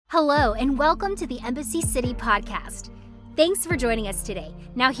Hello, and welcome to the Embassy City podcast. Thanks for joining us today.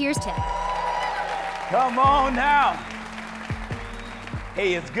 Now here's Tim. Come on now.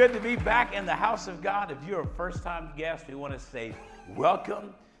 Hey, it's good to be back in the house of God. If you're a first-time guest, we want to say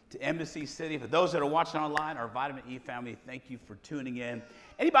welcome to Embassy City. For those that are watching online, our Vitamin E family, thank you for tuning in.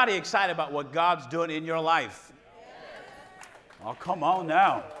 Anybody excited about what God's doing in your life? Oh, come on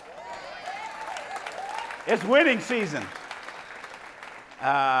now. It's winning season.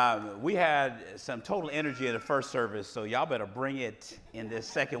 We had some total energy in the first service, so y'all better bring it in this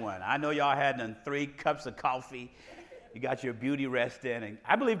second one. I know y'all had done 3 cups of coffee. You got your beauty rest in, and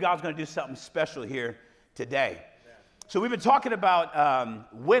I believe God's going to do something special here today. So we've been talking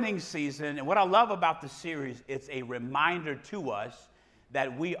about winning season, and what I love about the series, it's a reminder to us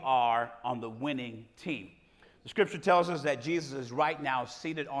that we are on the winning team. The scripture tells us that Jesus is right now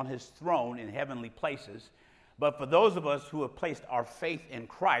seated on his throne in heavenly places. But for those of us who have placed our faith in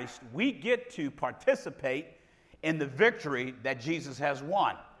Christ, we get to participate in the victory that Jesus has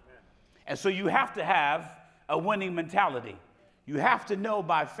won. And so you have to have a winning mentality. You have to know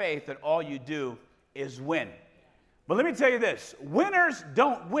by faith that all you do is win. But let me tell you this, winners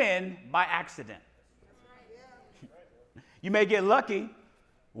don't win by accident. You may get lucky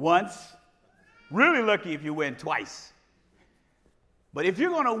once, really lucky if you win twice. But if you're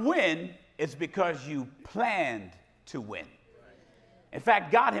going to win, it's because you planned to win. In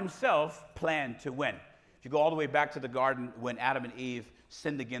fact, God himself planned to win. If you go all the way back to the garden when Adam and Eve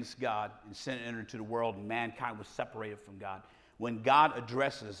sinned against God and sin entered into the world and mankind was separated from God, when God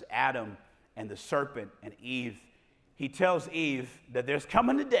addresses Adam and the serpent and Eve, he tells Eve that there's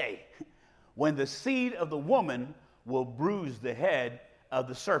coming a day when the seed of the woman will bruise the head of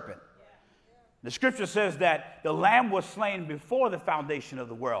the serpent. The scripture says that the lamb was slain before the foundation of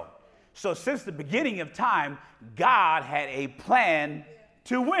the world. So since the beginning of time, God had a plan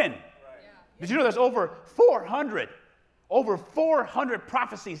to win. Did you know there's over 400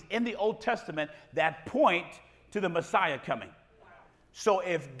 prophecies in the Old Testament that point to the Messiah coming? So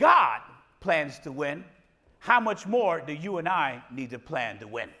if God plans to win, how much more do you and I need to plan to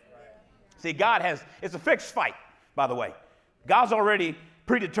win? See, it's a fixed fight, by the way. God's already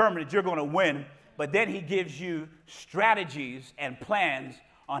predetermined that you're going to win, but then he gives you strategies and plans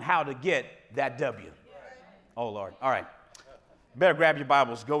on how to get that W. Oh, Lord. All right. Better grab your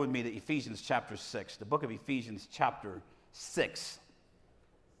Bibles. Go with me to Ephesians chapter 6. The book of Ephesians chapter 6.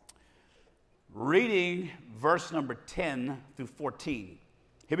 Reading verse number 10 through 14.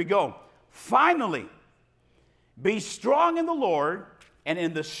 Here we go. Finally, be strong in the Lord and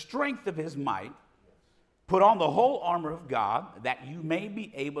in the strength of his might. Put on the whole armor of God that you may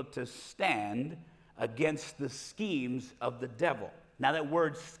be able to stand against the schemes of the devil. Now that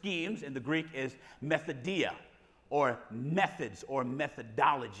word schemes in the Greek is methodia, or methods, or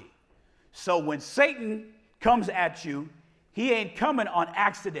methodology. So when Satan comes at you, he ain't coming on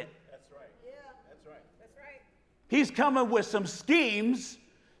accident. That's right. Yeah. That's right. That's right. He's coming with some schemes,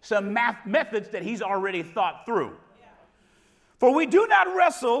 some methods that he's already thought through. Yeah. For we do not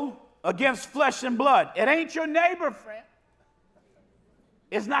wrestle against flesh and blood. It ain't your neighbor, friend.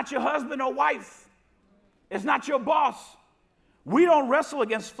 It's not your husband or wife. It's not your boss. We don't wrestle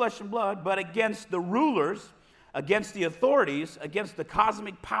against flesh and blood, but against the rulers, against the authorities, against the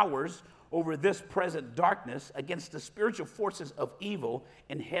cosmic powers over this present darkness, against the spiritual forces of evil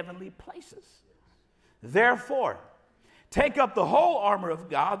in heavenly places. Therefore, take up the whole armor of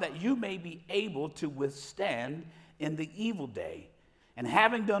God that you may be able to withstand in the evil day. And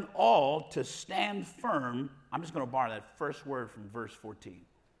having done all, to stand firm. I'm just going to borrow that first word from verse 14.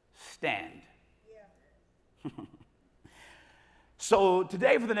 Stand. Yeah. So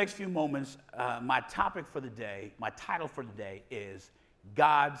today, for the next few moments, my title for the day is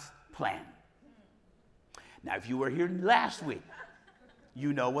God's plan. Now, if you were here last week,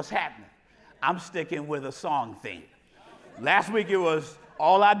 you know what's happening. I'm sticking with a song theme. Last week it was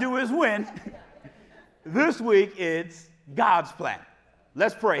All I Do Is Win. This week it's God's plan.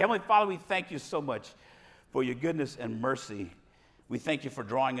 Let's pray. Heavenly Father, we thank you so much for your goodness and mercy. We thank you for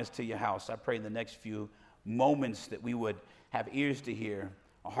drawing us to your house. I pray in the next few moments that we would have ears to hear,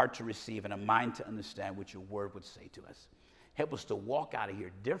 a heart to receive, and a mind to understand what your word would say to us. Help us to walk out of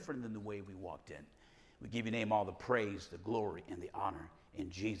here different than the way we walked in. We give your name all the praise, the glory, and the honor in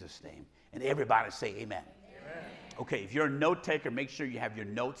Jesus' name. And everybody say amen. Amen. Okay, if you're a note taker, make sure you have your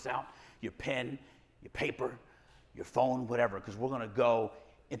notes out, your pen, your paper, your phone, whatever, because we're going to go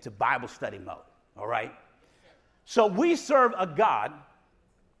into Bible study mode, all right? So we serve a God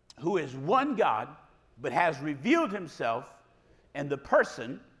who is one God, but has revealed himself in the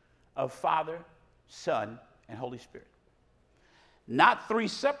person of Father, Son, and Holy Spirit. Not three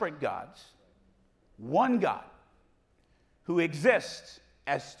separate gods, one God who exists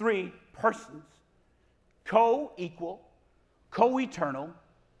as three persons, co-equal, co-eternal,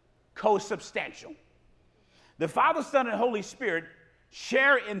 co-substantial. The Father, Son, and Holy Spirit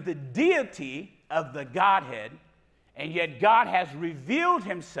share in the deity of the Godhead, and yet God has revealed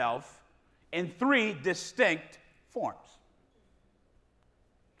himself in three distinct forms.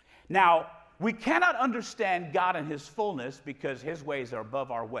 Now, we cannot understand God in his fullness because his ways are above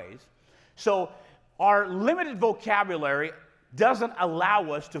our ways. So our limited vocabulary doesn't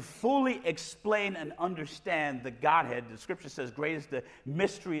allow us to fully explain and understand the Godhead. The scripture says, great is the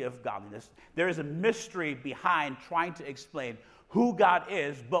mystery of godliness. There is a mystery behind trying to explain who God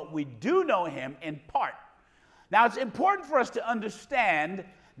is, but we do know him in part. Now, it's important for us to understand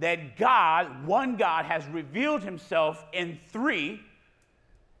that God, one God, has revealed himself in three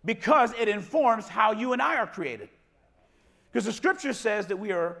because it informs how you and I are created. Because the scripture says that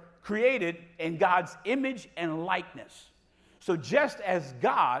we are created in God's image and likeness. So just as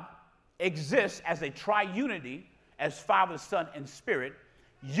God exists as a triunity, as Father, Son, and Spirit,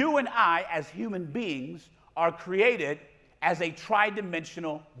 you and I, as human beings, are created as a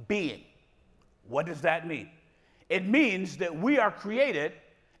tridimensional being. What does that mean? It means that we are created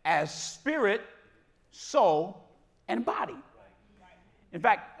as spirit, soul, and body. In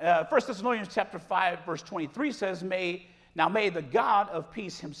fact, 1 Thessalonians chapter 5, verse 23 says, May the God of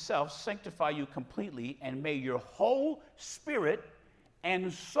peace himself sanctify you completely, and may your whole spirit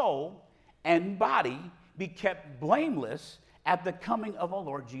and soul and body be kept blameless at the coming of our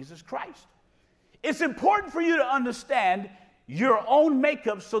Lord Jesus Christ. It's important for you to understand your own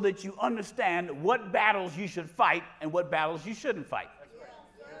makeup so that you understand what battles you should fight and what battles you shouldn't fight.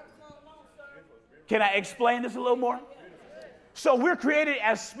 Can I explain this a little more? So we're created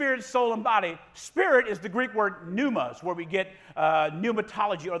as spirit, soul, and body. Spirit is the Greek word pneumos, where we get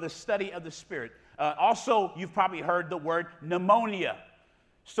pneumatology, or the study of the spirit. Also, you've probably heard the word pneumonia.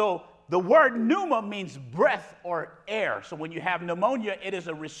 So the word pneuma means breath or air. So when you have pneumonia, it is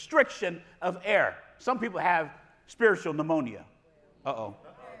a restriction of air. Some people have spiritual pneumonia. Uh-oh.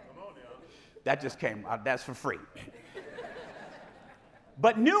 That just came out. That's for free.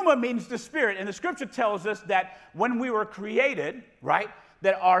 But pneuma means the spirit, and the scripture tells us that when we were created, right,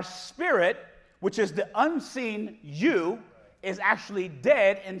 that our spirit, which is the unseen you, is actually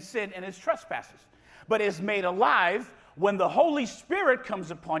dead in sin and its trespasses, but is made alive when the Holy Spirit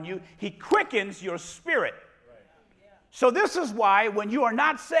comes upon you. He quickens your spirit. So this is why when you are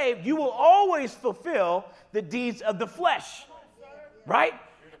not saved, you will always fulfill the deeds of the flesh, right?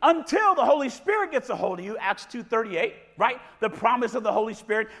 Until the Holy Spirit gets a hold of you, Acts 2:38, right? The promise of the Holy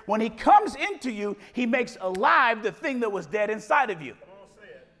Spirit. When he comes into you, he makes alive the thing that was dead inside of you.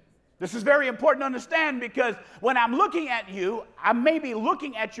 This is very important to understand, because when I'm looking at you, I may be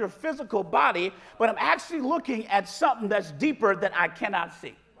looking at your physical body, but I'm actually looking at something that's deeper that I cannot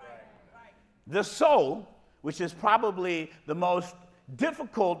see. The soul, which is probably the most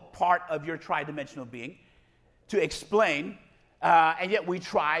difficult part of your tridimensional being to explain, and yet we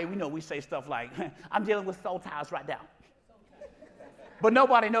try. We say stuff like, I'm dealing with soul ties right now. But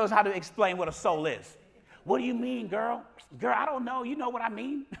nobody knows how to explain what a soul is. What do you mean, girl? Girl, I don't know. You know what I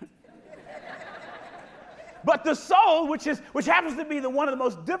mean? But the soul, which happens to be one of the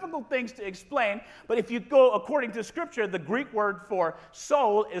most difficult things to explain, but if you go according to Scripture, the Greek word for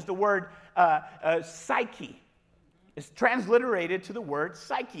soul is the word psyche. It's transliterated to the word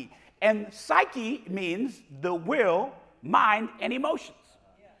psyche. And psyche means the will, mind, and emotions.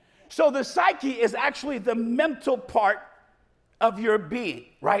 So the psyche is actually the mental part of your being,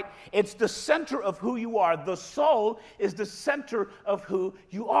 right? It's the center of who you are. The soul is the center of who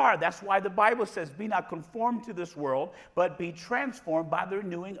you are. That's why the Bible says, be not conformed to this world, but be transformed by the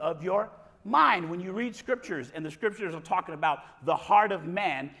renewing of your mind. When you read scriptures, and the scriptures are talking about the heart of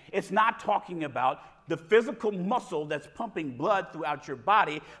man, it's not talking about the physical muscle that's pumping blood throughout your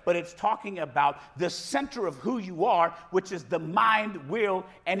body, but it's talking about the center of who you are, which is the mind, will,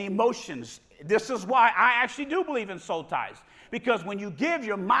 and emotions. This is why I actually do believe in soul ties. Because when you give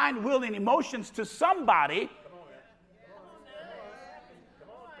your mind, will, and emotions to somebody,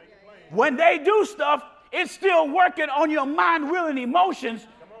 when they do stuff, it's still working on your mind, will, and emotions.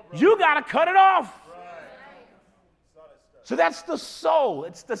 You got to cut it off. So that's the soul.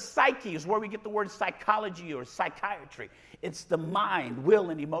 It's the psyche, is where we get the word psychology or psychiatry. It's the mind,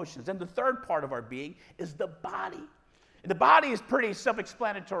 will, and emotions. And the third part of our being is the body. And the body is pretty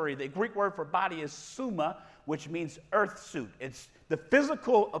self-explanatory. The Greek word for body is soma, which means earth suit. It's the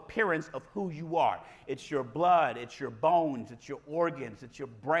physical appearance of who you are. It's your blood, it's your bones, it's your organs, it's your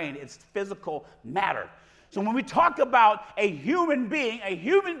brain, it's physical matter. So when we talk about a human being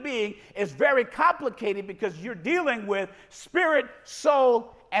is very complicated because you're dealing with spirit,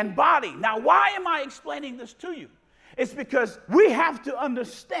 soul, and body. Now, why am I explaining this to you? It's because we have to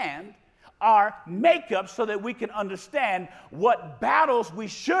understand our makeup so that we can understand what battles we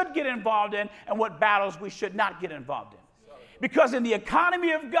should get involved in and what battles we should not get involved in. Because in the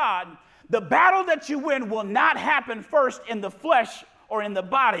economy of God, the battle that you win will not happen first in the flesh or in the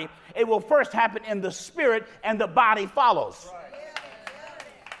body. It will first happen in the spirit, and the body follows.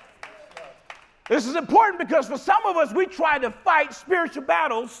 This is important because for some of us, we try to fight spiritual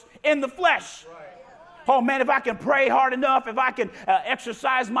battles in the flesh. Oh man, if I can pray hard enough, if I can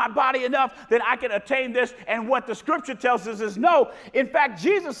exercise my body enough, then I can attain this. And what the scripture tells us is no. In fact,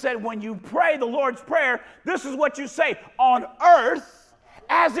 Jesus said when you pray the Lord's Prayer, this is what you say, on earth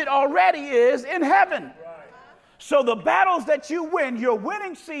as it already is in heaven. So the battles that you win, your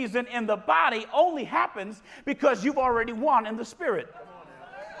winning season in the body only happens because you've already won in the spirit.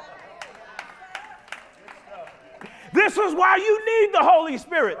 This is why you need the Holy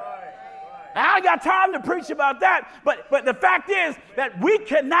Spirit. Now, I ain't got time to preach about that, but the fact is that we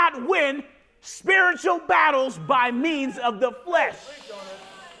cannot win spiritual battles by means of the flesh.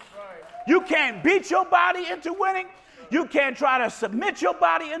 You can't beat your body into winning. You can't try to submit your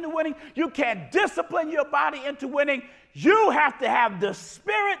body into winning. You can't discipline your body into winning. You have to have the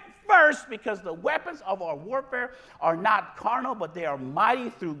Spirit first, because the weapons of our warfare are not carnal, but they are mighty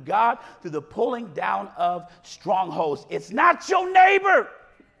through God, through the pulling down of strongholds. It's not your neighbor.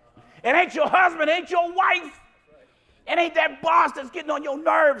 It ain't your husband. It ain't your wife. It ain't that boss that's getting on your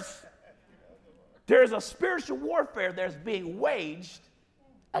nerves. There's a spiritual warfare that's being waged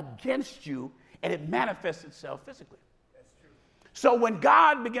against you, and it manifests itself physically. So when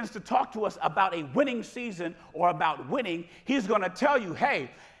God begins to talk to us about a winning season or about winning, he's going to tell you, hey,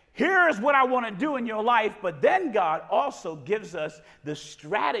 here's what I want to do in your life. But then God also gives us the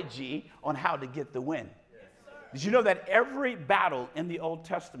strategy on how to get the win. Did you know that every battle in the Old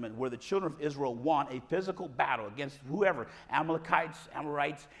Testament where the children of Israel won a physical battle against whoever, Amalekites,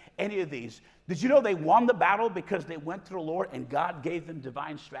 Amorites, any of these, did you know they won the battle because they went to the Lord and God gave them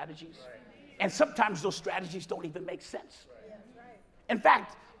divine strategies? And sometimes those strategies don't even make sense. In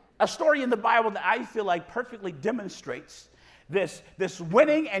fact, a story in the Bible that I feel like perfectly demonstrates this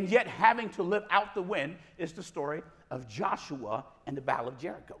winning and yet having to live out the win is the story of Joshua and the Battle of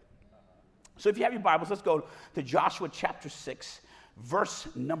Jericho. So if you have your Bibles, let's go to Joshua chapter 6, verse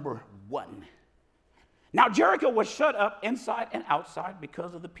number 1. Now Jericho was shut up inside and outside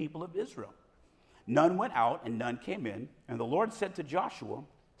because of the people of Israel. None went out and none came in. And the Lord said to Joshua,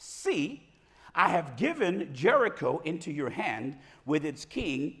 see, I have given Jericho into your hand with its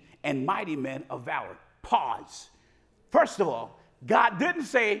king and mighty men of valor. Pause. First of all, God didn't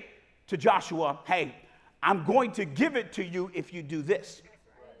say to Joshua, hey, I'm going to give it to you if you do this.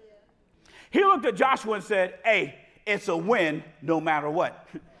 He looked at Joshua and said, hey, it's a win no matter what,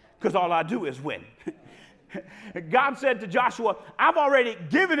 because all I do is win. God said to Joshua, I've already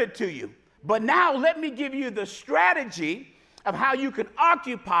given it to you, but now let me give you the strategy of how you can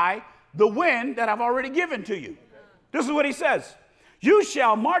occupy the win that I've already given to you. This is what he says. You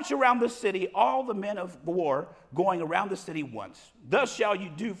shall march around the city, all the men of war going around the city once. Thus shall you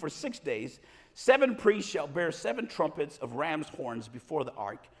do for 6 days. 7 priests shall bear 7 trumpets of ram's horns before the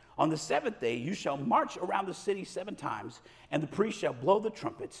ark. On the 7th day you shall march around the city 7 times, and the priests shall blow the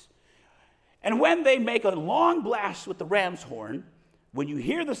trumpets. And when they make a long blast with the ram's horn, when you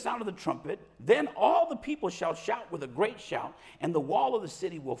hear the sound of the trumpet, then all the people shall shout with a great shout, and the wall of the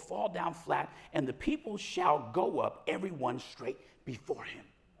city will fall down flat, and the people shall go up, every one straight before him.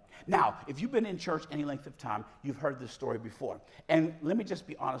 Now, if you've been in church any length of time, you've heard this story before. And let me just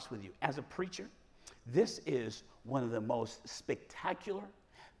be honest with you. As a preacher, this is one of the most spectacular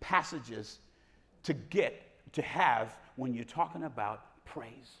passages to have when you're talking about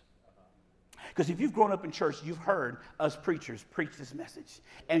praise. Because if you've grown up in church, you've heard us preachers preach this message.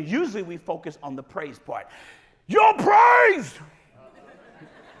 And usually we focus on the praise part. Your praise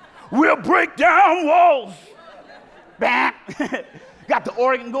will break down walls. Bam. Got the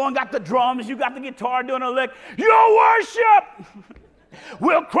organ going, got the drums, you got the guitar doing a lick. Your worship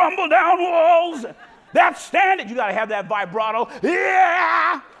will crumble down walls. That's standard. You got to have that vibrato.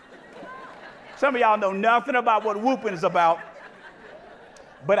 Yeah. Some of y'all know nothing about what whooping is about.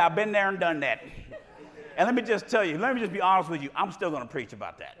 But I've been there and done that. And let me just tell you, let me just be honest with you, I'm still going to preach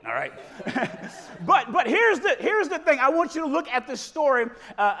about that, all right? but here's the thing. I want you to look at this story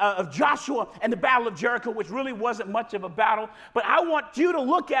of Joshua and the Battle of Jericho, which really wasn't much of a battle. But I want you to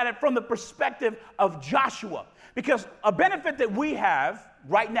look at it from the perspective of Joshua. Because a benefit that we have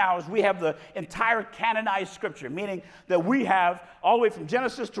right now is we have the entire canonized scripture, meaning that we have all the way from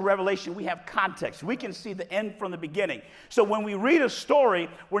Genesis to Revelation, we have context. We can see the end from the beginning. So when we read a story,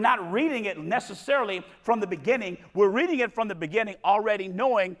 we're not reading it necessarily from the beginning. We're reading it from the beginning already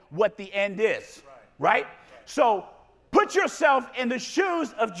knowing what the end is, right? So put yourself in the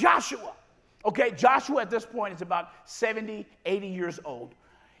shoes of Joshua. Okay, Joshua at this point is about 70, 80 years old.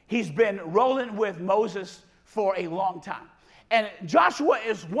 He's been rolling with Moses for a long time. And Joshua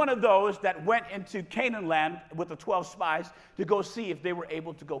is one of those that went into Canaan land with the 12 spies to go see if they were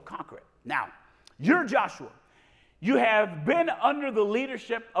able to go conquer it. Now, you're Joshua. You have been under the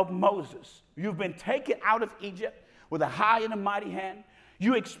leadership of Moses. You've been taken out of Egypt with a high and a mighty hand.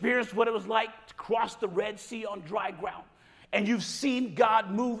 You experienced what it was like to cross the Red Sea on dry ground. And you've seen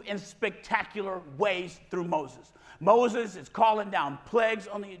God move in spectacular ways through Moses. Moses is calling down plagues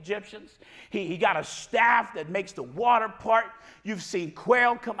on the Egyptians. He got a staff that makes the water part. You've seen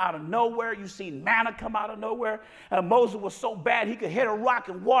quail come out of nowhere. You've seen manna come out of nowhere. Moses was so bad he could hit a rock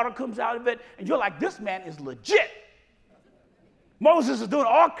and water comes out of it. And you're like, this man is legit. Moses is doing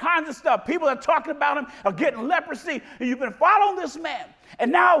all kinds of stuff. People are talking about him are getting leprosy. And you've been following this man.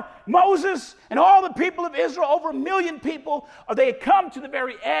 And now Moses and all the people of Israel, over 1 million people, they had come to the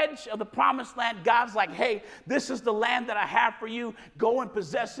very edge of the promised land. God's like, hey, this is the land that I have for you. Go and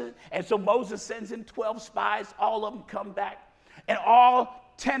possess it. And so Moses sends in 12 spies. All of them come back. And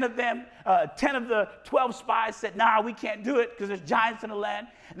all 10 of them, 10 of the 12 spies said, nah, we can't do it because there's giants in the land.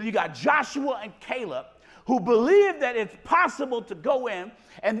 And then you got Joshua and Caleb, who believe that it's possible to go in,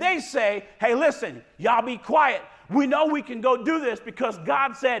 and they say, hey, listen, y'all be quiet. We know we can go do this because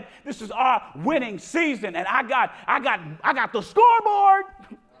God said this is our winning season, and I got the scoreboard,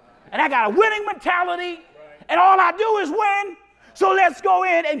 and I got a winning mentality, and all I do is win. So let's go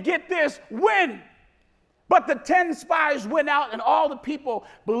in and get this win. But the 10 spies went out, and all the people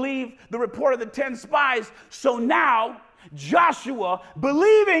believed the report of the 10 spies. So now Joshua,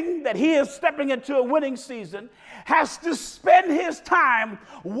 believing that he is stepping into a winning season, has to spend his time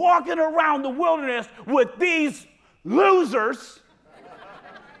walking around the wilderness with these losers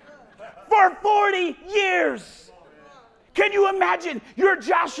for 40 years. Can you imagine? You're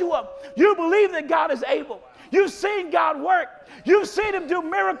Joshua. You believe that God is able. You've seen God work. You've seen him do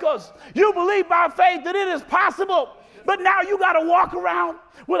miracles. You believe by faith that it is possible. But now you got to walk around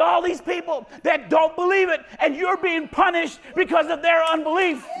with all these people that don't believe it, and you're being punished because of their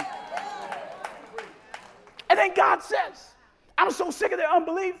unbelief. And then God says, I'm so sick of their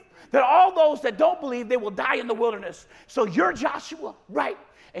unbelief that all those that don't believe, they will die in the wilderness. So you're Joshua, right?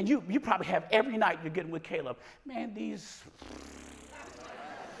 And you probably have every night you're getting with Caleb. Man, these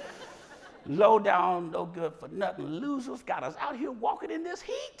low down, no good for nothing losers got us out here walking in this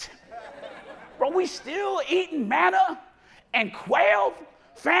heat. Bro, we still eating manna and quail,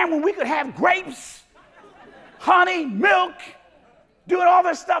 fam, when we could have grapes, honey, milk, doing all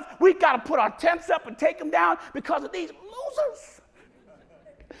this stuff. We got to put our tents up and take them down because of these losers.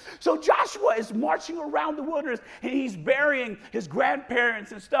 So Joshua is marching around the wilderness, and he's burying his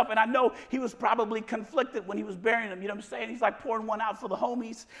grandparents and stuff. And I know he was probably conflicted when he was burying them. You know what I'm saying? He's like pouring one out for the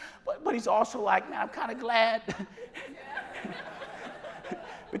homies. But he's also like, man, I'm kind of glad.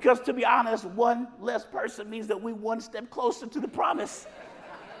 Because to be honest, one less person means that we one step closer to the promise.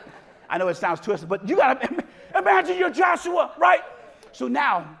 I know it sounds twisted, but you got to imagine you're Joshua, right? So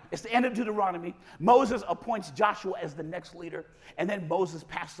now, it's the end of Deuteronomy. Moses appoints Joshua as the next leader, and then Moses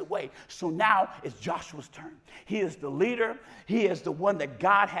passed away. So now it's Joshua's turn. He is the leader. He is the one that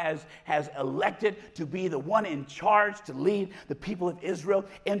God has elected to be the one in charge to lead the people of Israel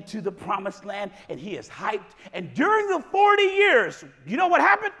into the promised land, and he is hyped. And during the 40 years, you know what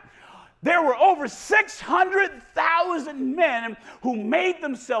happened? There were over 600,000 men who made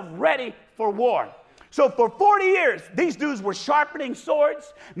themselves ready for war. So for 40 years, these dudes were sharpening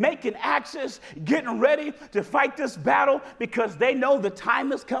swords, making axes, getting ready to fight this battle because they know the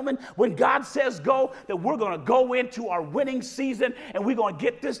time is coming when God says go, that we're going to go into our winning season and we're going to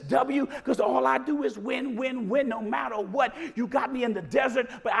get this W because all I do is win, win, win no matter what. You got me in the desert,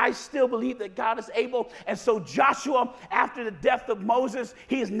 but I still believe that God is able. And so Joshua, after the death of Moses,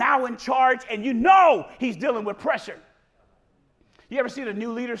 he is now in charge, and you know he's dealing with pressure. You ever seen a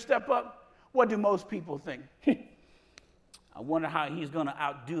new leader step up? What do most people think? I wonder how he's going to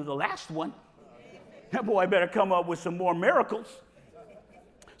outdo the last one. That boy better come up with some more miracles.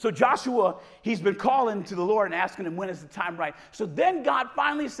 So Joshua, he's been calling to the Lord and asking him when is the time right. So then God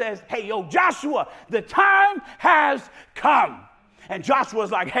finally says, hey, yo, Joshua, the time has come. And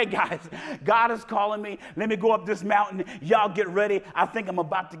Joshua's like, hey, guys, God is calling me. Let me go up this mountain. Y'all get ready. I think I'm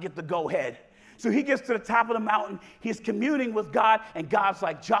about to get the go-ahead. So he gets to the top of the mountain. He's communing with God, and God's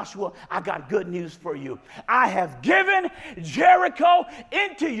like, Joshua, I got good news for you. I have given Jericho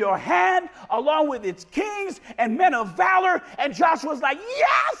into your hand, along with its kings and men of valor. And Joshua's like,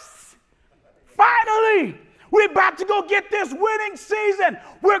 yes, finally, we're about to go get this winning season.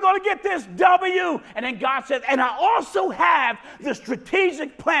 We're going to get this W. And then God says, and I also have the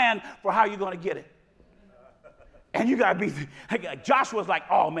strategic plan for how you're going to get it. And you got to be, Joshua's like,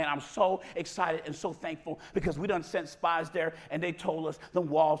 oh man, I'm so excited and so thankful because we done sent spies there and they told us the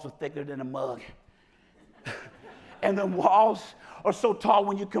walls are thicker than a mug. And the walls are so tall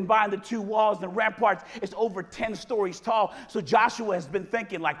when you combine the two walls, the ramparts, it's over 10 stories tall. So Joshua has been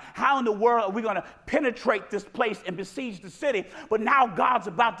thinking like, how in the world are we going to penetrate this place and besiege the city? But now God's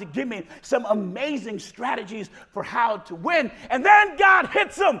about to give me some amazing strategies for how to win. And then God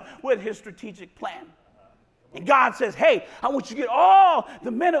hits him with his strategic plan. And God says, hey, I want you to get all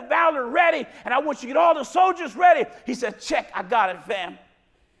the men of valor ready, and I want you to get all the soldiers ready. He said, check, I got it, fam.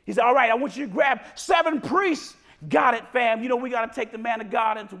 He said, all right, I want you to grab 7 priests. Got it, fam. You know, we got to take the man of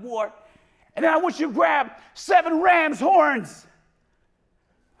God into war. And then I want you to grab 7 ram's horns.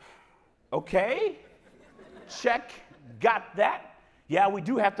 Okay, check, got that. Yeah, we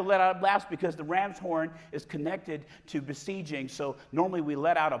do have to let out a blast because the ram's horn is connected to besieging. So normally we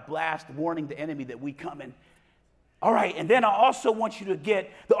let out a blast warning the enemy that we coming. All right, and then I also want you to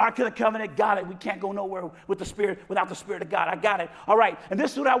get the Ark of the Covenant. Got it. We can't go nowhere with the Spirit without the Spirit of God. I got it. All right, and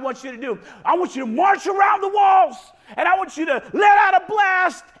this is what I want you to do. I want you to march around the walls, and I want you to let out a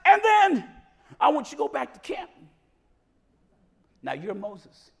blast, and then I want you to go back to camp. Now, you're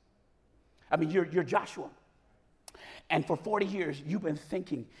Moses. You're Joshua. And for 40 years, you've been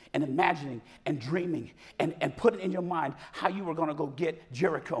thinking and imagining and dreaming and putting in your mind how you were going to go get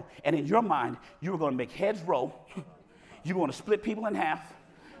Jericho. And in your mind, you were going to make heads roll. You're going to split people in half.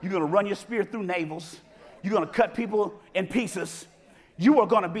 You're going to run your spear through navels. You're going to cut people in pieces. It was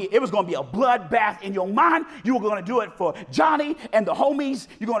going to be a bloodbath in your mind. You were going to do it for Johnny and the homies.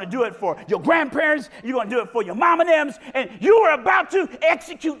 You're going to do it for your grandparents. You're going to do it for your mom and them. And you were about to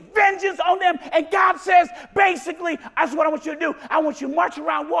execute vengeance on them. And God says, basically, that's what I want you to do. I want you to march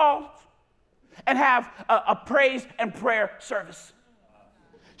around walls and have a praise and prayer service.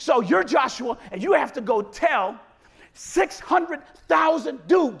 So you're Joshua, and you have to go tell 600,000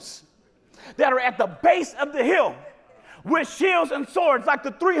 dudes that are at the base of the hill with shields and swords like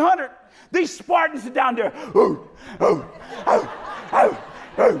the 300. These Spartans are down there. Oh,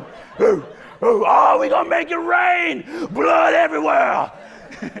 we're going to make it rain. Blood everywhere.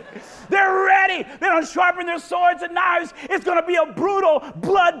 They're ready. They don't sharpen their swords and knives. It's going to be a brutal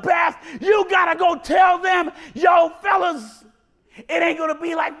bloodbath. You got to go tell them, yo, fellas, it ain't going to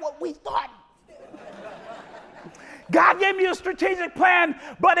be like what we thought. God gave me a strategic plan,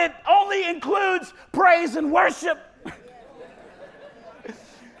 but it only includes praise and worship.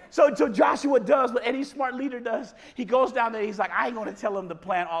 So Joshua does what any smart leader does. He goes down there. He's like, I ain't going to tell them the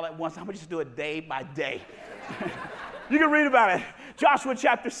plan all at once. I'm going to just do it day by day. You can read about it. Joshua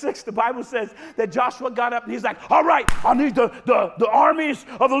chapter 6, the Bible says that Joshua got up and he's like, all right, I need the armies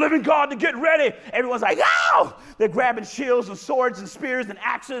of the living God to get ready. Everyone's like, ow! They're grabbing shields and swords and spears and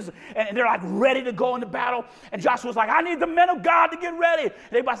axes, and they're like ready to go into battle. And Joshua's like, I need the men of God to get ready. And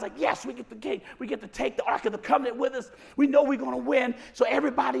everybody's like, yes, we get to take the Ark of the Covenant with us. We know we're going to win. So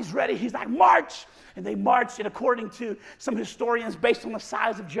everybody's ready. He's like, march. And they march, and according to some historians, based on the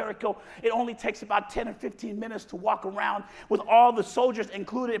size of Jericho, it only takes about 10 or 15 minutes to walk around. With all the soldiers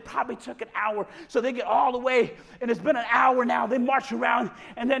included, it probably took an hour. So they get all the way, and it's been an hour now. They march around,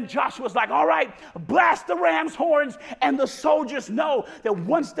 and then Joshua's like, all right, blast the ram's horns. And the soldiers know that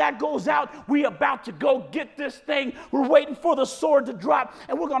once that goes out, we're about to go get this thing. We're waiting for the sword to drop,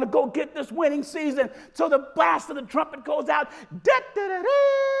 and we're going to go get this winning season. So the blast of the trumpet goes out. Da-da-da-da.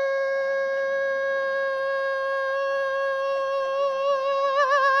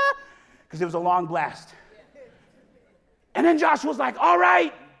 Because it was a long blast. And then Joshua's like, all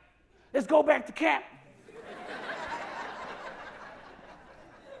right, let's go back to camp.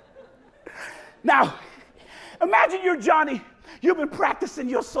 Now, imagine you're Johnny. You've been practicing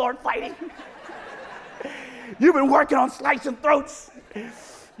your sword fighting. You've been working on slicing throats.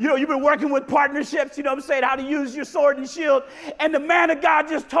 You've been working with partnerships, how to use your sword and shield. And the man of God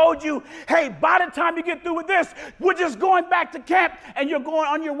just told you, hey, by the time you get through with this, we're just going back to camp. And you're going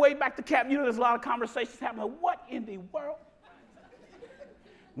on your way back to camp. There's a lot of conversations happening. What in the world?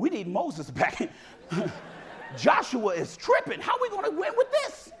 We need Moses back. Joshua is tripping. How are we going to win with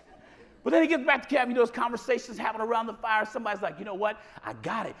this? But then he gets back to camp. There's conversations happening around the fire. Somebody's like, you know what? I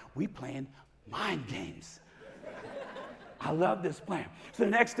got it. We playing mind games. I love this plan. So the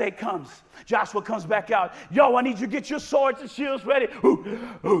next day comes. Joshua comes back out. Yo, I need you to get your swords and shields ready.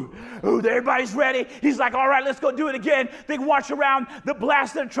 Everybody's ready. He's like, all right, let's go do it again. They march around. The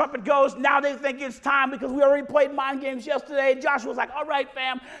blast of the trumpet goes. Now they think it's time because we already played mind games yesterday. And Joshua's like, all right,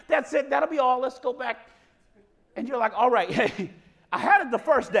 fam, that's it. That'll be all. Let's go back. And you're like, all right, hey, I had it the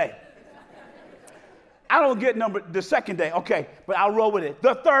first day. I don't get the second day. Okay, but I'll roll with it.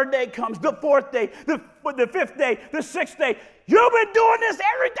 The third day comes, the fourth day, the fifth day, the sixth day. You've been doing this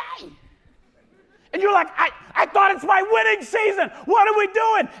every day. And you're like, I thought it's my winning season. What are we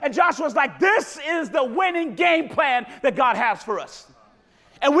doing? And Joshua's like, this is the winning game plan that God has for us.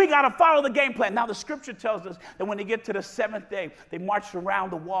 And we got to follow the game plan. Now, the scripture tells us that when they get to the seventh day, they marched around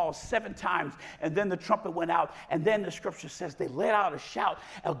the wall 7 times, and then the trumpet went out. And then the scripture says they let out a shout,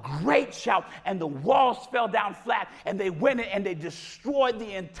 a great shout, and the walls fell down flat, and they went in and they destroyed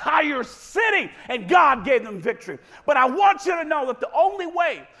the entire city, and God gave them victory. But I want you to know that the only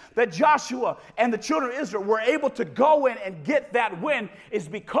way that Joshua and the children of Israel were able to go in and get that win is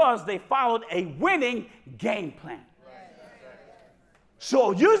because they followed a winning game plan.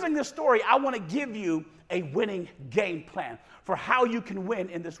 So using this story, I want to give you a winning game plan for how you can win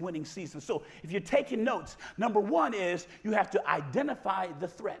in this winning season. So if you're taking notes, number 1 is you have to identify the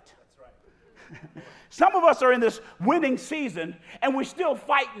threat. That's right. Some of us are in this winning season and we're still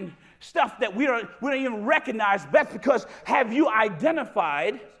fighting stuff that we don't even recognize. That's because have you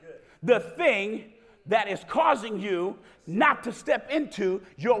identified the thing that is causing you not to step into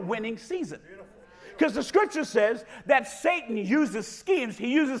your winning season? Because the scripture says that Satan uses schemes,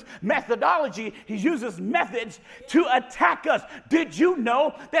 he uses methodology, he uses methods to attack us. Did you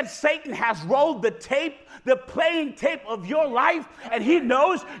know that Satan has rolled the playing tape of your life, and he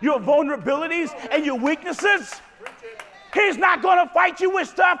knows your vulnerabilities and your weaknesses? He's not going to fight you with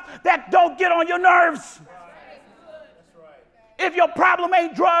stuff that don't get on your nerves. If your problem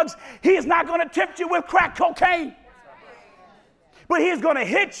ain't drugs, he's not going to tempt you with crack cocaine. But he's going to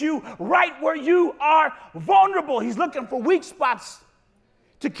hit you right where you are vulnerable. He's looking for weak spots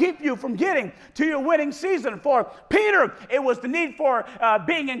to keep you from getting to your winning season. For Peter, it was the need for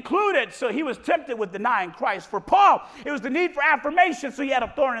being included, so he was tempted with denying Christ. For Paul, it was the need for affirmation, so he had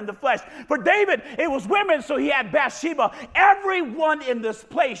a thorn in the flesh. For David, it was women, so he had Bathsheba. Everyone in this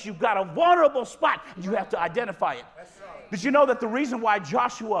place, you've got a vulnerable spot. You have to identify it. Did you know that the reason why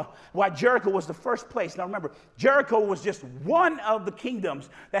Jericho was the first place? Now remember, Jericho was just one of the kingdoms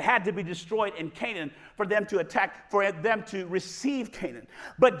that had to be destroyed in Canaan for them to attack, for them to receive Canaan.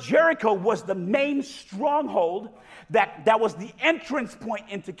 But Jericho was the main stronghold that was the entrance point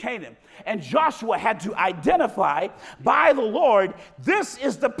into Canaan. And Joshua had to identify by the Lord, this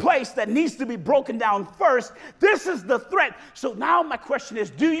is the place that needs to be broken down first. This is the threat. So now my question is,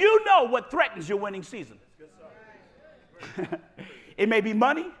 do you know what threatens your winning season? It may be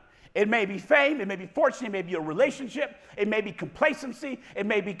money, it may be fame, it may be fortune, it may be a relationship, it may be complacency, it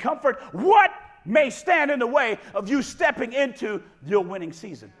may be comfort. What may stand in the way of you stepping into your winning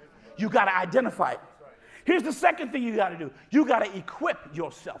season? You got to identify it. Here's the second thing you got to do. You got to equip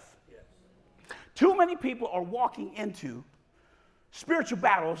yourself. Too many people are walking into spiritual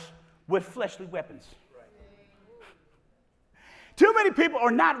battles with fleshly weapons. Too many people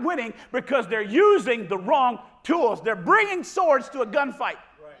are not winning because they're using the wrong tools. They're bringing swords to a gunfight.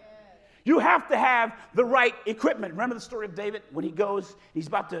 You have to have the right equipment. Remember the story of David when he goes, he's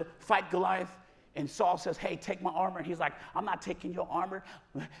about to fight Goliath, and Saul says, hey, take my armor. And he's like, I'm not taking your armor.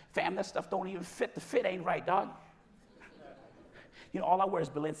 Fam, that stuff don't even fit. The fit ain't right, dog. You know, all I wear is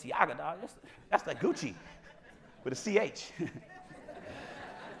Balenciaga, dog. That's like Gucci with a CH.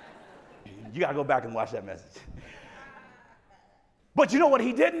 You got to go back and watch that message. But you know what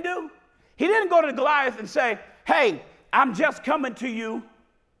he didn't do? He didn't go to Goliath and say, hey, I'm just coming to you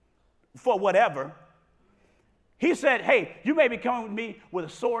for whatever. He said, hey, you may be coming with me with a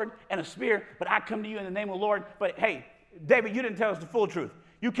sword and a spear, but I come to you in the name of the Lord. But hey, David, you didn't tell us the full truth.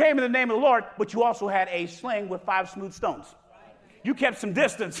 You came in the name of the Lord, but you also had a sling with 5 smooth stones. You kept some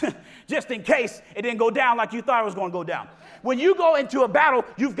distance just in case it didn't go down like you thought it was going to go down. When you go into a battle,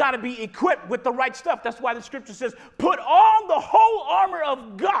 you've got to be equipped with the right stuff. That's why the scripture says, put on the whole armor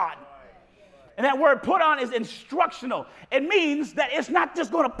of God. And that word put on is instructional. It means that it's not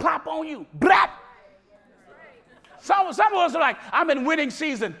just going to plop on you. Blah! Some of us are like, I'm in winning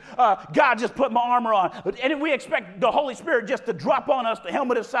season. God just put my armor on. And we expect the Holy Spirit just to drop on us the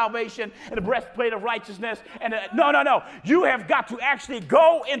helmet of salvation and the breastplate of righteousness. And no. You have got to actually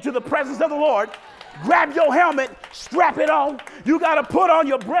go into the presence of the Lord, grab your helmet, strap it on. You got to put on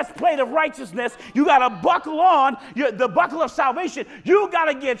your breastplate of righteousness. You got to buckle on the buckle of salvation. You got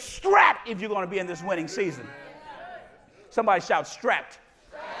to get strapped if you're going to be in this winning season. Somebody shout, strapped.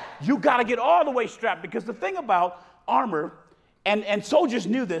 You got to get all the way strapped, because the thing about armor, and soldiers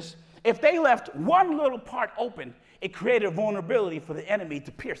knew this, if they left one little part open, it created a vulnerability for the enemy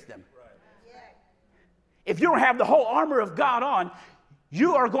to pierce them. If you don't have the whole armor of God on,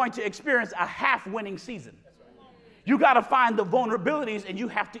 you are going to experience a half-winning season. You got to find the vulnerabilities, and you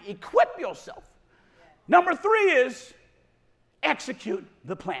have to equip yourself. Number 3 is execute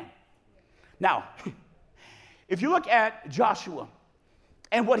the plan. Now, if you look at Joshua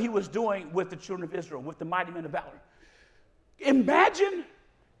and what he was doing with the children of Israel, with the mighty men of valor, imagine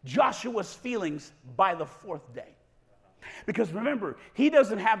Joshua's feelings by the 4th day. Because remember, he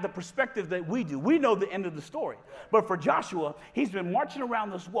doesn't have the perspective that we do. We know the end of the story. But for Joshua, he's been marching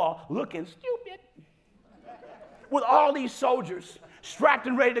around this wall looking stupid with all these soldiers strapped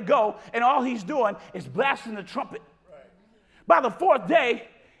and ready to go, and all he's doing is blasting the trumpet. By the 4th day,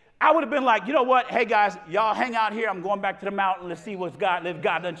 I would have been like, you know what? Hey, guys, y'all hang out here. I'm going back to the mountain. Let's see if God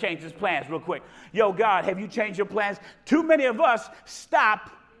done changed his plans real quick. Yo, God, have you changed your plans? Too many of us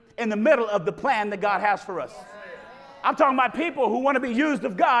stop in the middle of the plan that God has for us. I'm talking about people who want to be used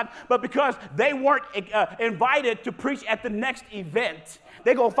of God, but because they weren't invited to preach at the next event,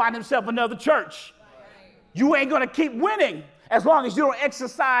 they're going to find themselves another church. You ain't going to keep winning as long as you don't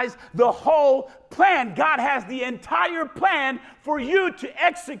exercise the whole plan. God has the entire plan for you to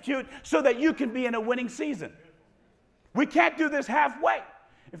execute so that you can be in a winning season. We can't do this halfway.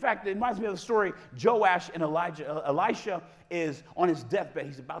 In fact, it reminds me of the story, Joash and Elijah. Elisha is on his deathbed.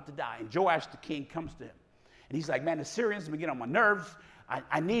 He's about to die. And Joash, the king, comes to him. And he's like, man, the Syrians have been getting on my nerves.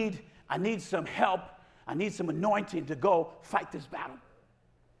 I need some help. I need some anointing to go fight this battle.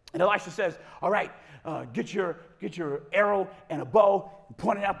 And Elisha says, all right, get your arrow and a bow,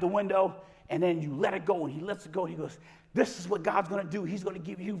 point it out the window, and then you let it go. And he lets it go. And he goes, this is what God's going to do. He's going to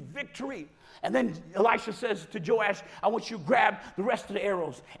give you victory. And then Elisha says to Joash, I want you to grab the rest of the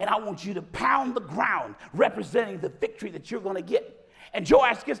arrows, and I want you to pound the ground, representing the victory that you're going to get. And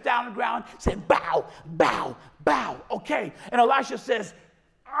Joash gets down on the ground, said, bow, bow, bow. Okay. And Elisha says,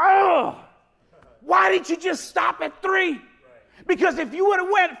 oh, why didn't you just stop at 3? Because if you would have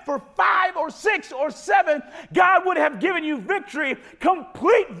went for 5 or 6 or 7, God would have given you victory,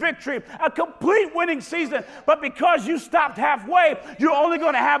 complete victory, a complete winning season. But because you stopped halfway, you're only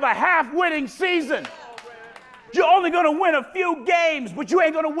going to have a half-winning season. You're only going to win a few games, but you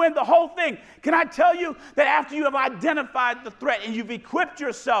ain't going to win the whole thing. Can I tell you that after you have identified the threat and you've equipped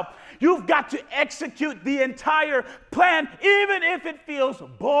yourself, you've got to execute the entire plan, even if it feels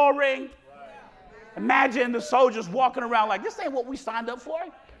boring. Imagine the soldiers walking around like, this ain't what we signed up for.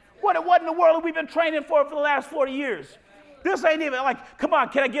 What in the world have we been training for the last 40 years? This ain't even like, come on,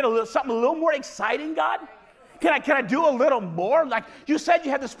 can I get something a little more exciting, God? Can I do a little more? Like, you said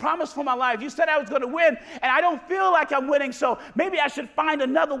you had this promise for my life. You said I was going to win, and I don't feel like I'm winning, so maybe I should find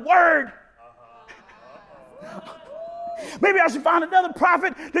another word. Maybe I should find another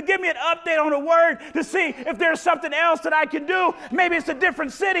prophet to give me an update on the word to see if there's something else that I can do. Maybe it's a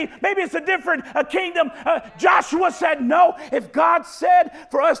different city. Maybe it's a different kingdom. Joshua said, no, if God said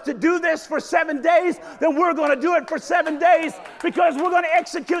for us to do this for 7 days, then we're going to do it for 7 days because we're going to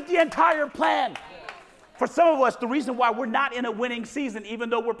execute the entire plan. For some of us, the reason why we're not in a winning season,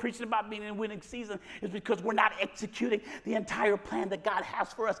 even though we're preaching about being in a winning season, is because we're not executing the entire plan that God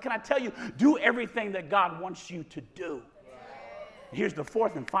has for us. Can I tell you, do everything that God wants you to do. Here's the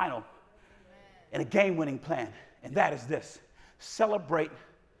 4th and final in a game-winning plan, and that is this. Celebrate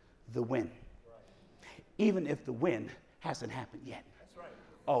the win, even if the win hasn't happened yet.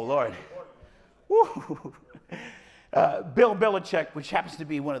 Oh, Lord. Woo. Bill Belichick, which happens to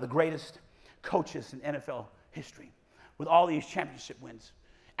be one of the greatest coaches in NFL history, with all these championship wins,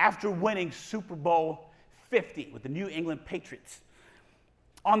 after winning Super Bowl 50 with the New England Patriots,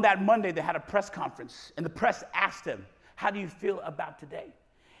 on that Monday they had a press conference, and the press asked him, how do you feel about today?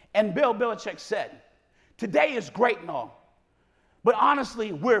 And Bill Belichick said, today is great and all, but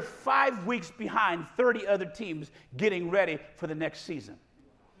honestly, we're 5 weeks behind 30 other teams getting ready for the next season.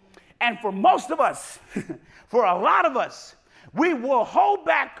 And for most of us, for a lot of us, we will hold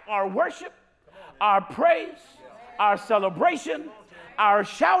back our worship, our praise, our celebration, our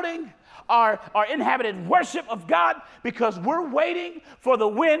shouting, our inhabited worship of God, because we're waiting for the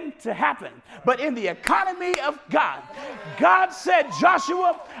win to happen. But in the economy of God, God said,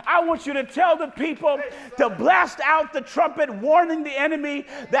 Joshua, I want you to tell the people to blast out the trumpet, warning the enemy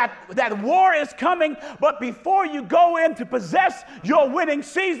that war is coming. But before you go in to possess your winning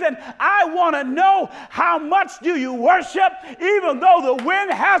season, I want to know, how much do you worship even though the win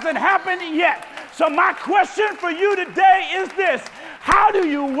hasn't happened yet? So my question for you today is this: how do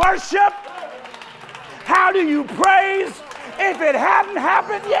you worship? How do you praise if it hadn't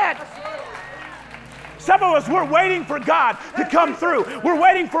happened yet? Some of us, we're waiting for God to come through. We're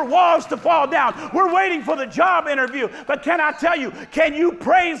waiting for walls to fall down. We're waiting for the job interview. But can I tell you, can you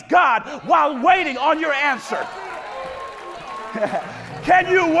praise God while waiting on your answer? Can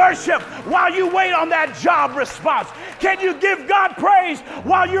you worship while you wait on that job response? Can you give God praise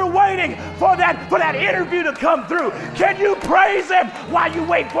while you're waiting for that interview to come through? Can you praise Him while you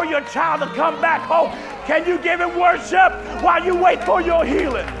wait for your child to come back home? Can you give Him worship while you wait for your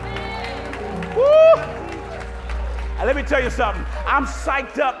healing? Woo! And let me tell you something. I'm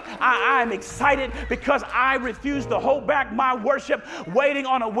psyched up. I'm excited because I refuse to hold back my worship waiting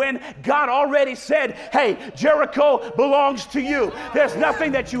on a win. God already said, hey, Jericho belongs to you. There's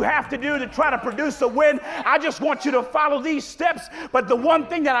nothing that you have to do to try to produce a win. I just want you to follow these steps. But the one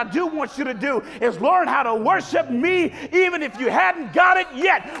thing that I do want you to do is learn how to worship me even if you hadn't got it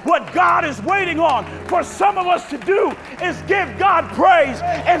yet. What God is waiting on for some of us to do is give God praise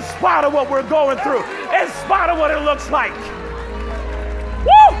in spite of what we're going through, in spite of what it looks like.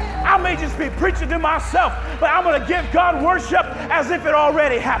 Woo! I may just be preaching to myself, but I'm going to give God worship as if it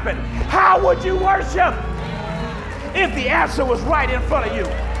already happened. How would you worship if the answer was right in front of you?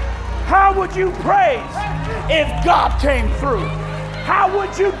 How would you praise if God came through? How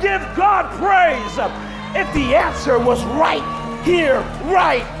would you give God praise if the answer was right here,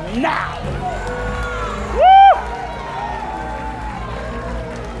 right now? Woo!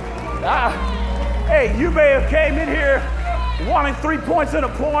 Hey, you may have came in here wanting 3 points in a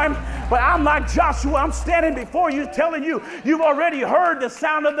poem, but I'm like Joshua. I'm standing before you telling you, you've already heard the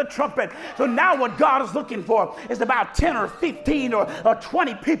sound of the trumpet. So now what God is looking for is about 10 or 15 or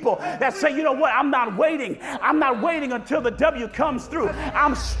 20 people that say, you know what, I'm not waiting. I'm not waiting until the W comes through.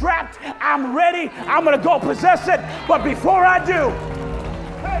 I'm strapped. I'm ready. I'm going to go possess it. But before I do,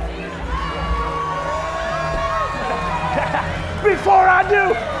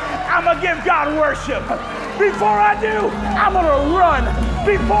 I'm going to give God worship. Before I do, I'm going to run.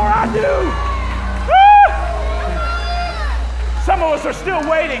 Before I do. Some of us are still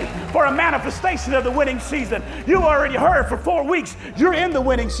waiting for a manifestation of the winning season. You already heard for 4 weeks, you're in the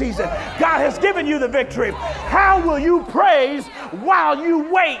winning season. God has given you the victory. How will you praise while you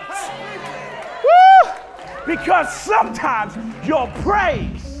wait? Woo! Because sometimes your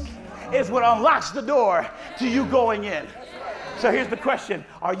praise is what unlocks the door to you going in. So here's the question.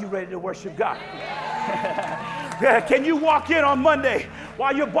 Are you ready to worship God? Can you walk in on Monday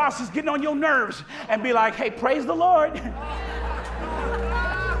while your boss is getting on your nerves and be like, hey, praise the Lord?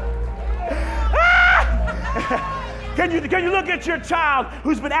 Can you look at your child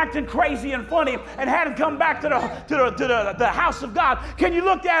who's been acting crazy and funny and hadn't come back to the house of God? Can you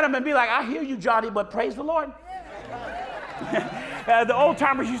look at him and be like, I hear you, Johnny, but praise the Lord? The old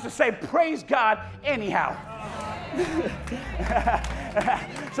timers used to say, praise God anyhow.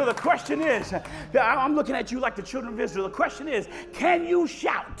 So the question is, I'm looking at you like the children of Israel. The question is, can you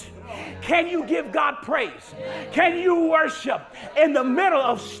shout? Can you give God praise? Can you worship in the middle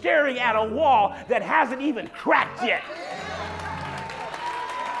of staring at a wall that hasn't even cracked yet?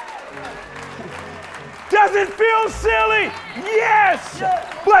 Does it feel silly? Yes,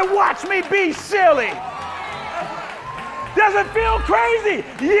 but watch me be silly. Does it feel crazy?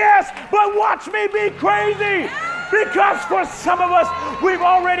 Yes, but watch me be crazy. Because for some of us, we've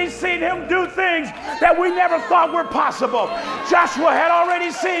already seen Him do things that we never thought were possible. Joshua had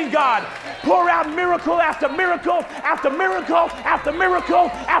already seen God pour out miracle after miracle after miracle after miracle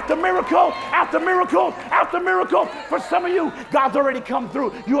after miracle after miracle after miracle. For some of you, God's already come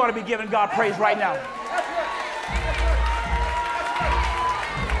through. You ought to be giving God praise right now.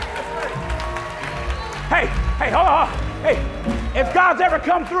 Hey, hold on. Hey, if God's ever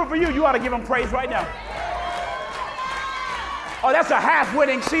come through for you, you ought to give Him praise right now. Oh, that's a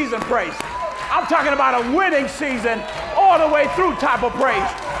half-winning season praise. I'm talking about a winning season all the way through type of praise.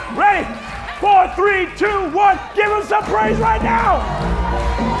 Ready? 4, 3, 2, 1. Give Him some praise right now.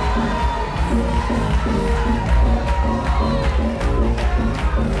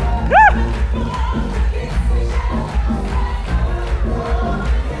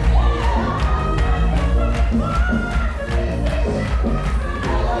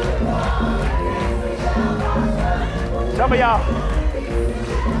 Some of y'all.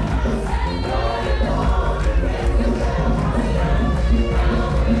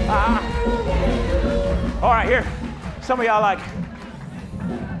 All right, here. Some of y'all like,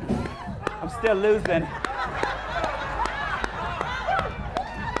 I'm still losing.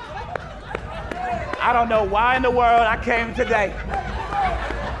 I don't know why in the world I came today.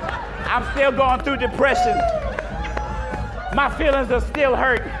 I'm still going through depression. My feelings are still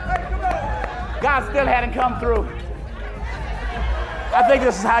hurt. God still hadn't come through. I think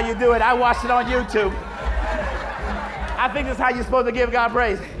this is how you do it. I watched it on YouTube. I think this is how you're supposed to give God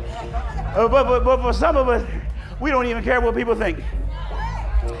praise. But for some of us, we don't even care what people think.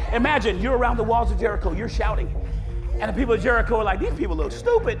 Imagine you're around the walls of Jericho, you're shouting, and the people of Jericho are like, these people look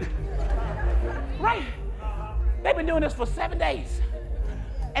stupid. Right? They've been doing this for 7 days,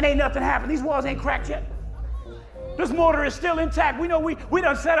 and ain't nothing happened. These walls ain't cracked yet. This mortar is still intact. We know we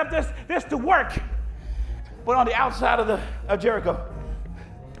done set up this to work. But on the outside of Jericho,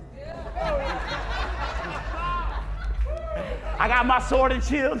 I got my sword and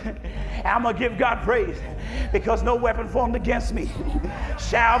shield, and I'm going to give God praise because no weapon formed against me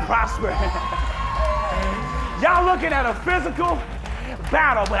shall prosper. Y'all looking at a physical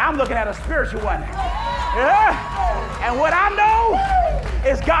battle, but I'm looking at a spiritual one. Yeah. And what I know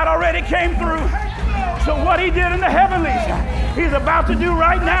is God already came through. So what he did in the heavenlies, he's about to do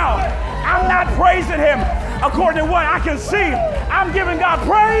right now. I'm not praising him according to what I can see. I'm giving God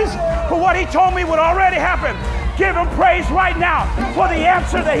praise for what he told me would already happen. Give him praise right now for the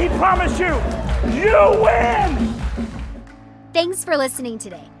answer that he promised you. You win! Thanks for listening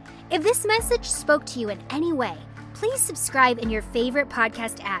today. If this message spoke to you in any way, please subscribe in your favorite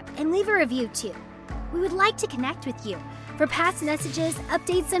podcast app and leave a review too. We would like to connect with you. For past messages,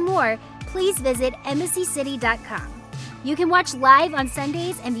 updates, and more, please visit embassycity.com. You can watch live on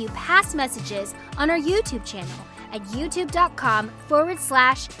Sundays and view past messages on our YouTube channel at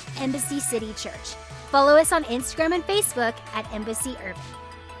youtube.com/Embassy City Church. Follow us on Instagram and Facebook at Embassy Urban.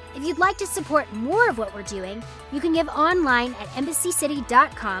 If you'd like to support more of what we're doing, you can give online at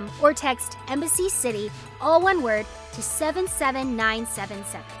embassycity.com or text Embassy City, all one word, to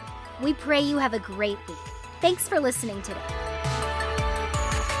 77977. We pray you have a great week. Thanks for listening today.